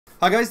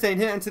Hi guys, Dane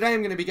here, and today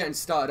I'm going to be getting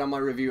started on my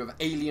review of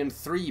Alien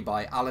 3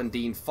 by Alan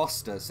Dean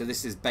Foster. So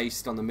this is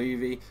based on the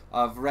movie.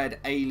 I've read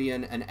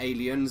Alien and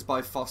Aliens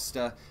by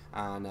Foster,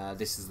 and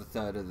this is the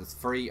third of the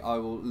three. I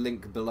will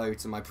link below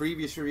to my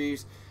previous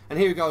reviews. And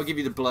here we go, I'll give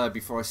you the blurb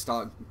before I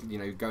start,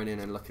 going in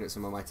and looking at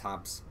some of my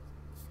tabs.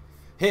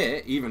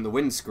 Here, even the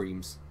wind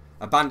screams.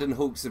 Abandoned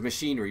hulks of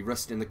machinery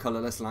rust in the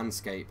colourless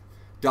landscape.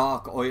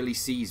 Dark, oily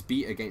seas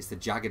beat against the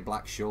jagged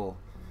black shore,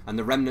 and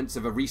the remnants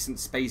of a recent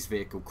space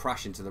vehicle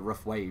crash into the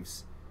rough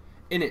waves.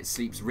 In it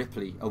sleeps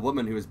Ripley, a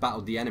woman who has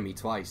battled the enemy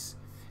twice.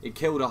 It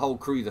killed a whole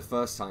crew the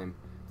first time.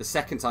 The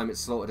second time it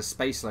slaughtered a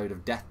spaceload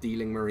of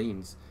death-dealing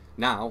Marines.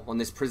 Now, on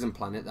this prison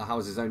planet that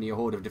houses only a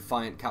horde of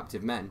defiant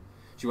captive men,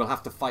 she will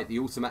have to fight the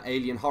ultimate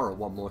alien horror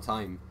one more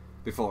time,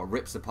 before it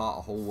rips apart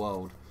a whole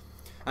world.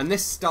 And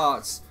this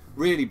starts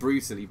really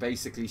brutally.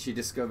 Basically, she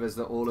discovers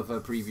that all of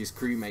her previous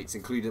crewmates,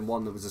 including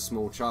one that was a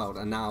small child,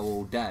 are now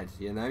all dead,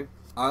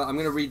 I'm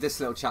going to read this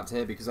little chapter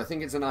here because I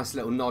think it's a nice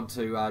little nod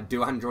to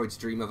Do Androids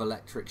Dream of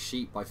Electric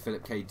Sheep by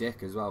Philip K.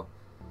 Dick as well.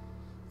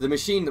 The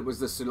machine that was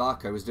the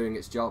Sulaco was doing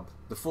its job.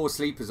 The four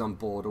sleepers on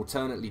board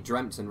alternately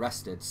dreamt and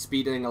rested,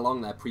 speeding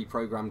along their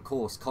pre-programmed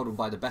course, coddled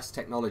by the best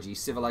technology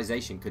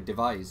civilization could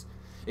devise.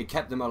 It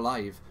kept them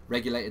alive,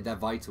 regulated their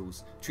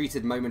vitals,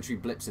 treated momentary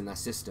blips in their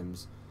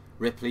systems.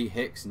 Ripley,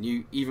 Hicks,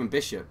 Newt, even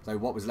Bishop, though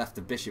what was left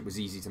of Bishop was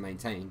easy to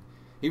maintain.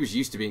 He was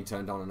used to being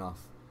turned on and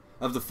off.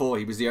 Of the four,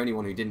 he was the only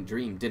one who didn't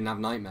dream, didn't have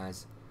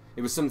nightmares.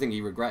 It was something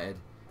he regretted.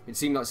 It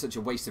seemed like such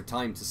a waste of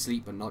time to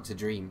sleep but not to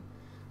dream.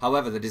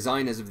 However, the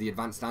designers of the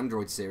advanced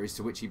Android series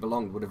to which he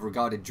belonged would have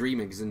regarded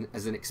dreaming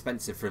as an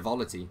expensive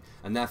frivolity,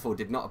 and therefore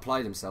did not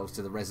apply themselves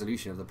to the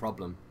resolution of the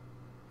problem.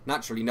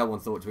 Naturally, no one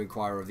thought to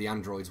inquire of the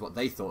androids what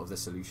they thought of the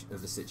solution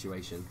of the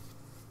situation.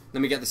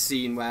 Then we get the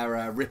scene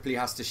where Ripley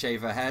has to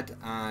shave her head,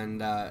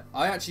 and I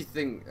actually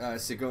think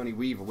Sigourney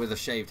Weaver with a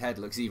shaved head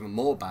looks even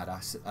more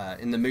badass,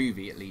 in the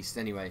movie at least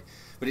anyway.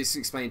 But it's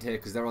explained here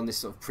because they're on this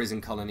sort of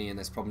prison colony and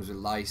there's problems with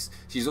lice.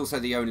 She's also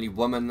the only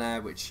woman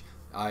there, which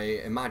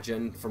I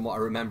imagine, from what I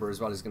remember as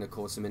well, is going to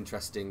cause some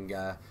interesting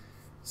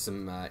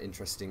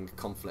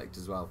conflict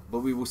as well. But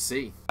we will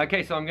see.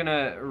 Okay, so I'm going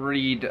to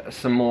read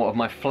some more of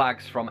my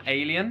flags from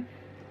Alien.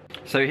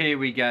 So here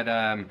we get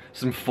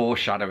some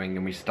foreshadowing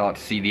and we start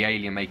to see the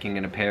alien making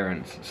an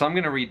appearance. So I'm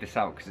going to read this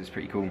out because it's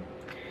pretty cool.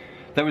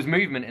 There was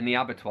movement in the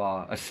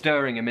abattoir, a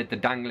stirring amid the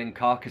dangling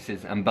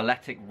carcasses and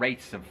balletic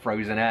wraiths of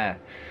frozen air.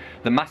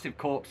 The massive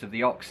corpse of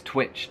the ox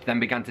twitched,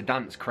 then began to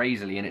dance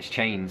crazily in its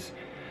chains.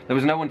 There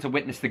was no one to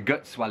witness the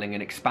gut swelling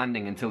and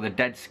expanding until the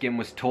dead skin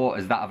was taut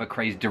as that of a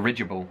crazed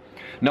dirigible.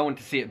 No one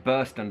to see it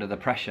burst under the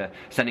pressure,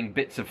 sending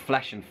bits of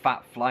flesh and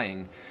fat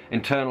flying.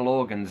 Internal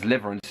organs,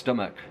 liver and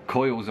stomach,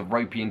 coils of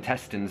ropey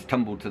intestines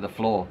tumbled to the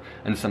floor,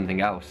 and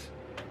something else.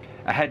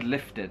 A head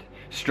lifted,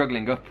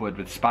 struggling upward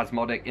with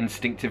spasmodic,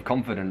 instinctive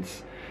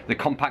confidence. The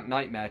compact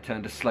nightmare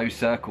turned a slow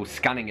circle,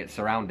 scanning its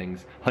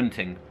surroundings,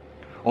 hunting.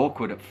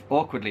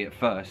 Awkwardly at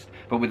first,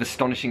 but with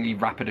astonishingly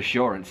rapid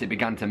assurance, it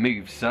began to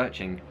move,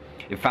 searching.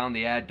 It found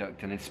the air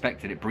duct and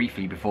inspected it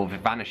briefly before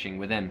vanishing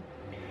within.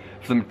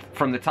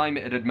 From the time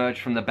it had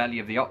emerged from the belly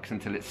of the ox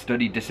until its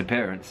studied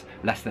disappearance,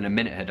 less than a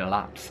minute had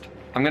elapsed.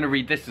 I'm going to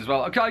read this as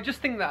well. Okay, I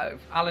just think that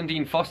Alan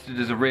Dean Foster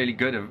does a really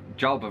good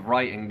job of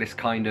writing this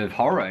kind of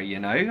horror,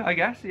 I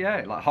guess,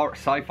 yeah, like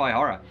sci-fi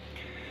horror.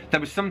 There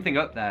was something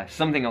up there,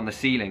 something on the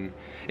ceiling.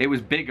 It was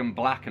big and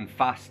black and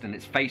fast, and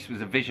its face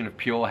was a vision of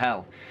pure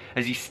hell.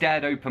 As he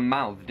stared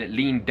open-mouthed, it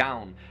leaned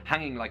down,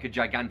 hanging like a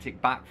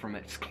gigantic bat from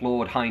its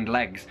clawed hind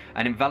legs,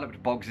 and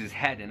enveloped Boggs's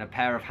head in a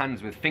pair of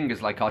hands with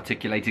fingers like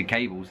articulated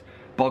cables.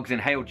 Boggs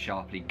inhaled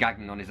sharply,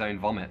 gagging on his own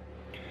vomit.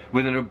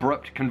 With an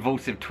abrupt,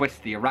 convulsive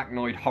twist, the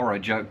arachnoid horror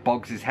jerked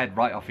Boggs's head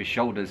right off his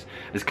shoulders,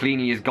 as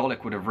cleanly as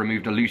Golic would have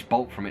removed a loose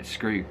bolt from its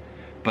screw.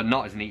 But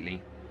not as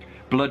neatly.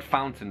 Blood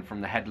fountained from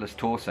the headless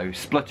torso,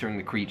 spluttering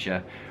the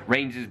creature.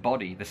 Rains's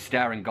body, the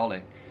staring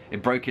Golic.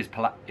 It broke his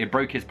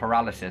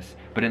paralysis,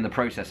 but in the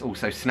process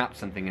also snapped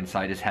something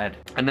inside his head.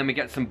 And then we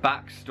get some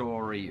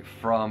backstory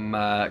from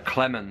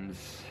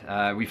Clemens.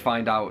 We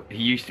find out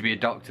he used to be a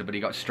doctor, but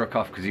he got struck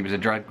off because he was a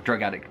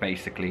drug addict,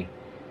 basically.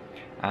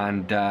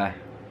 And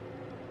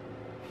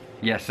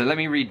yeah, so let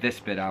me read this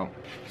bit out.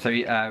 So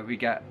we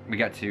get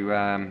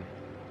to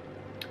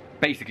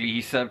basically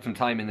he served some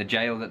time in the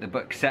jail that the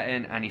book set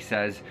in, and he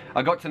says,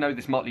 I got to know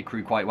this motley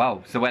crew quite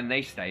well, so when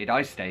they stayed,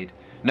 I stayed.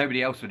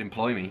 Nobody else would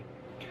employ me.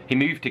 He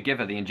moved to give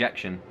her the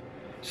injection.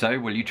 So,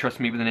 will you trust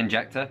me with an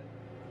injector?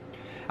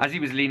 As he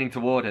was leaning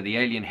toward her, the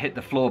alien hit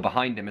the floor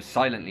behind him as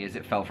silently as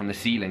it fell from the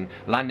ceiling,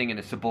 landing in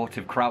a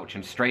subortive crouch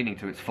and straining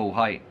to its full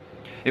height.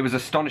 It was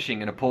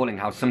astonishing and appalling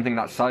how something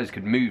that size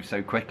could move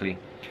so quickly.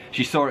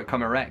 She saw it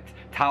come erect,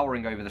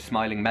 towering over the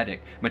smiling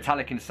medic,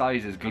 metallic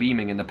incisors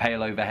gleaming in the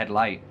pale overhead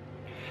light.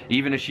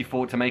 Even as she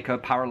fought to make her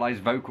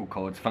paralysed vocal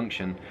cords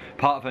function,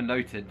 part of her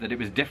noted that it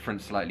was different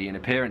slightly in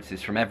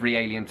appearances from every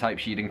alien type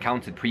she had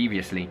encountered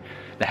previously.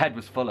 The head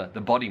was fuller,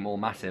 the body more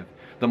massive.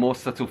 The more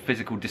subtle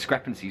physical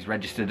discrepancies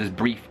registered as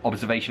brief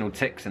observational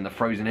ticks in the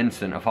frozen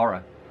instant of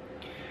horror.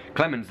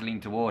 Clemens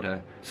leaned toward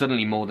her,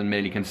 suddenly more than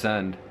merely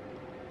concerned.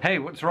 Hey,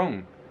 what's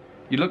wrong?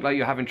 You look like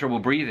you're having trouble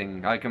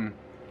breathing.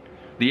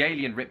 The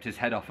alien ripped his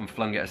head off and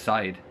flung it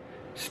aside.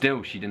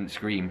 Still, she didn't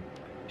scream.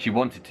 She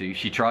wanted to,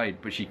 she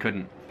tried, but she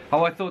couldn't.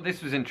 Oh, I thought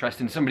this was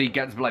interesting. Somebody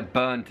gets like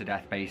burned to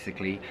death,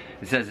 basically.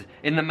 It says,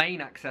 in the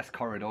main access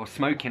corridor,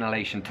 smoke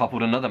inhalation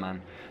toppled another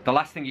man. The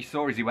last thing he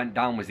saw as he went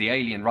down was the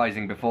alien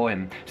rising before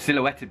him,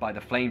 silhouetted by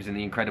the flames and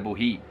the incredible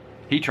heat.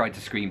 He tried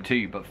to scream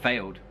too, but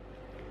failed.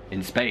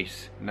 In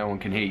space, no one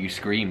can hear you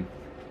scream.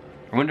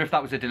 I wonder if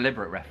that was a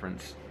deliberate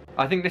reference.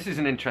 I think this is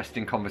an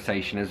interesting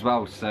conversation as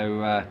well.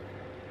 So,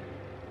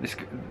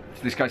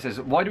 this guy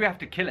says, why do we have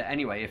to kill it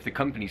anyway if the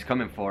company's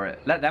coming for it?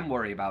 Let them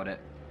worry about it.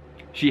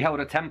 She held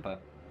her temper.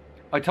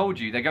 I told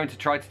you, they're going to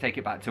try to take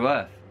it back to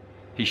Earth.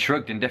 He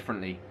shrugged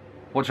indifferently.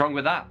 What's wrong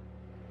with that?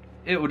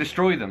 It will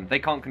destroy them. They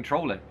can't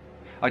control it.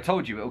 I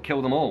told you, it will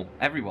kill them all.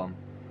 Everyone.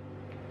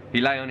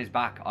 He lay on his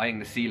back, eyeing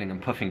the ceiling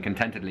and puffing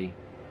contentedly.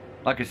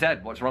 Like I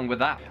said, what's wrong with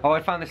that? Oh,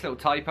 I found this little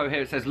typo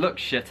here. It says, look,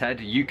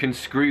 shithead, you can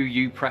screw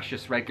you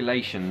precious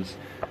regulations.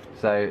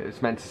 So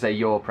it's meant to say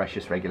your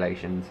precious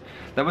regulations.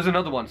 There was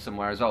another one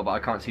somewhere as well, but I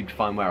can't seem to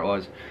find where it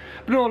was.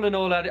 But all in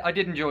all, I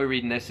did enjoy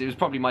reading this. It was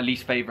probably my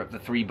least favourite of the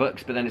 3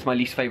 books, but then it's my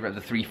least favourite of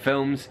the 3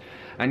 films.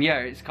 And yeah,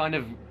 it's kind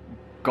of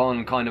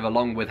gone kind of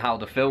along with how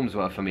the films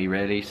were for me,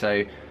 really.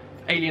 So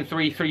Alien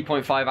 3,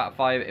 3.5 out of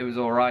 5, it was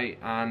alright.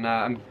 And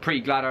I'm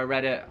pretty glad I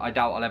read it. I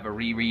doubt I'll ever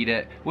reread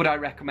it. Would I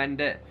recommend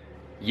it?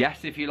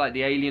 Yes, if you like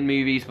the Alien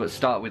movies, but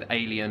start with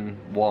Alien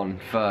 1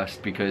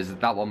 first, because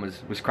that one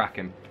was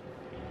cracking.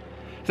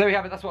 So there we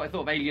have it, that's what I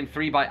thought of Alien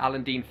 3 by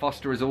Alan Dean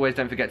Foster. As always,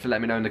 don't forget to let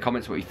me know in the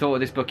comments what you thought of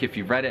this book if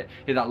you've read it.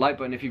 Hit that like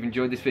button if you've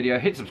enjoyed this video,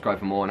 hit subscribe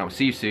for more, and I will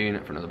see you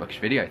soon for another bookish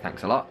video.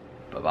 Thanks a lot,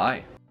 bye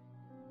bye.